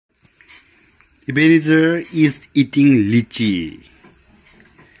Ebenezer is eating lichee.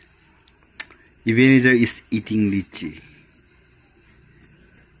 Ebenezer is eating lichee.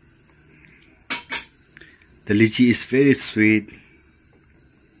 The lichee is very sweet.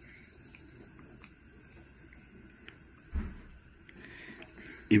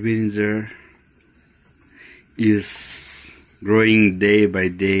 Ebenezer is growing day by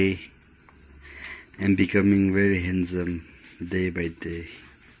day and becoming very handsome day by day.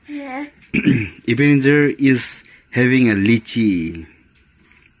 Ebenezer is having a lichee.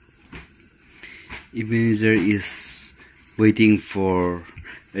 Ebenezer is waiting for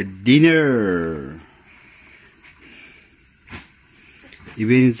a dinner.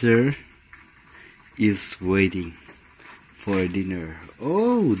 Ebenezer is waiting for a dinner.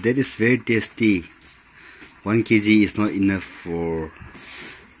 Oh, that is very tasty. 1 kg is not enough for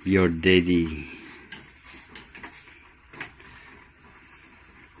your daddy.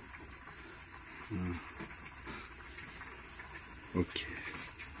 Okay.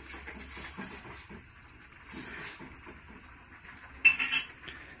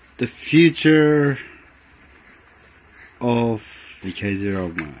 The future of Ebenezer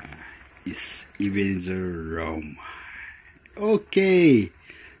RAOMAI is Ebenezer RAOMAI. Okay,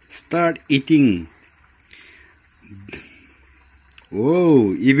 start eating.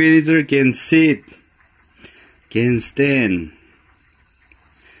 Whoa, Ebenezer can sit, can stand.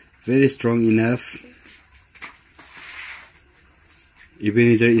 Very strong enough.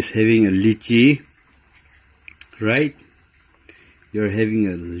 Ebenezer is having a lichee, right? You're having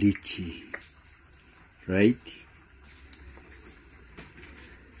a lichee, right?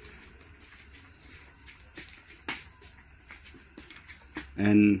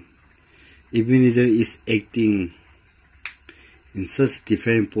 And Ebenezer is acting in such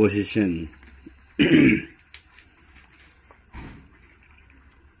different position.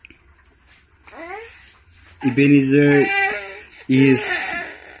 Ebenezer is